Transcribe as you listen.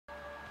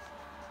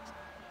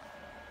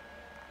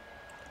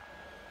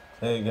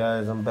Hey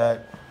guys, I'm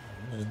back.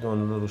 Just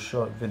doing a little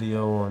short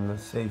video on the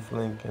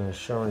Safelink and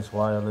Assurance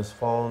wireless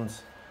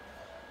phones.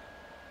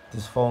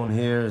 This phone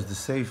here is the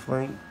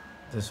Safelink.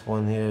 This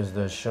one here is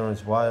the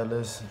Assurance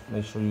wireless.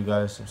 Make sure you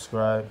guys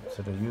subscribe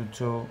to the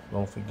YouTube.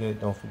 Don't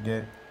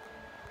forget.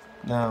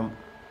 Now,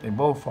 they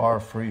both are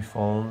free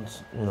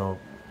phones,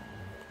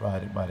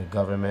 provided by the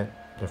government,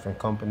 different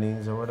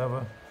companies or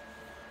whatever.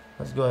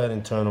 Let's go ahead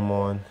and turn them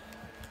on.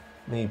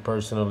 Me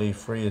personally,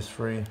 free is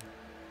free.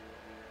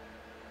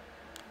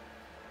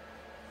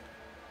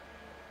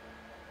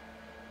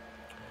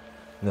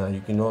 Now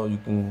you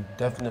can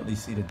definitely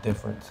see the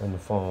difference in the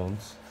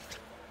phones.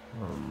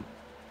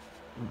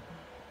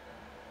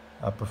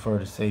 I prefer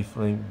the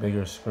Safelink,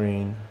 bigger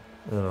screen.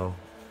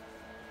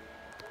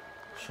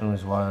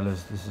 Assurance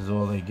wireless. This is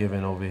all they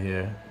giving over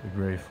here. The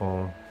gray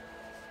phone,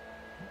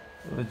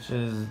 which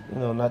is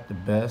not the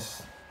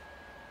best.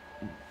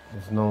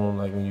 It's known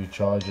like when you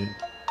charge it,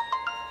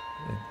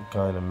 it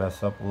kind of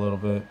mess up a little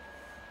bit.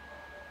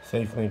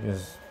 Safelink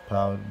is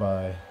powered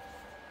by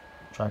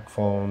track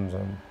phones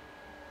and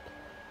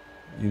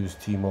use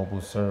T-Mobile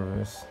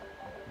service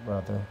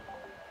rather.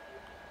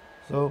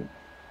 So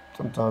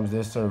sometimes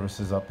their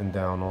service is up and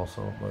down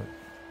also, but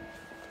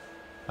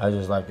I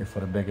just like it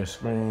for the bigger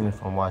screen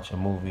if I'm watching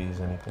movies,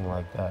 anything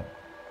like that.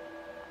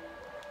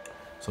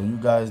 So you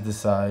guys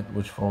decide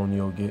which phone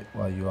you'll get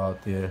while you're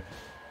out there.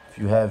 If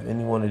you have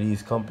any one of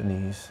these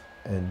companies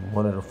and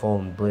one of the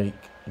phone break,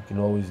 you can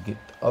always get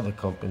the other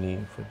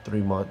company for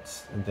 3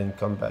 months and then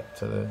come back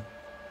to the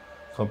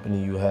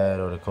company you had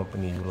or the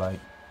company you like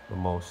the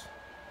most.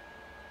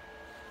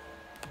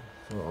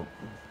 So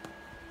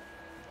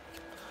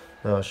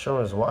now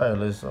Assurance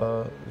wireless,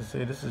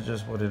 see, this is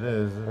just what it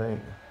is.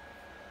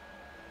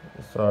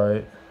 It's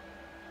alright.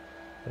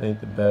 It ain't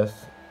the best,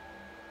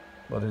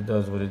 but it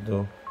does what it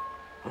do.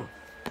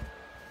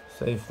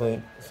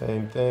 Safelink,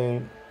 same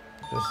thing,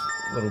 just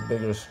a little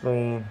bigger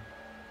screen.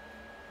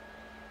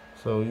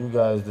 So you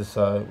guys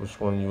decide which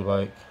one you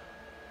like,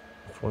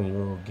 which one you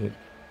will get.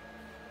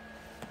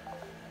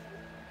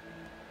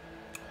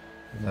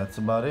 And that's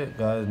about it,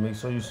 guys. Make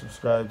sure you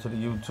subscribe to the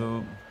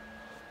YouTube.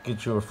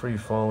 Get you a free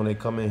phone. They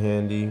come in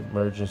handy.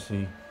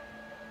 Emergency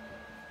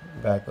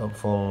backup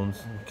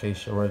phones in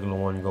case your regular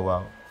one go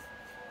out.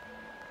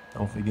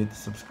 Don't forget to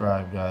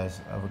subscribe,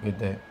 guys. Have a good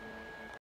day.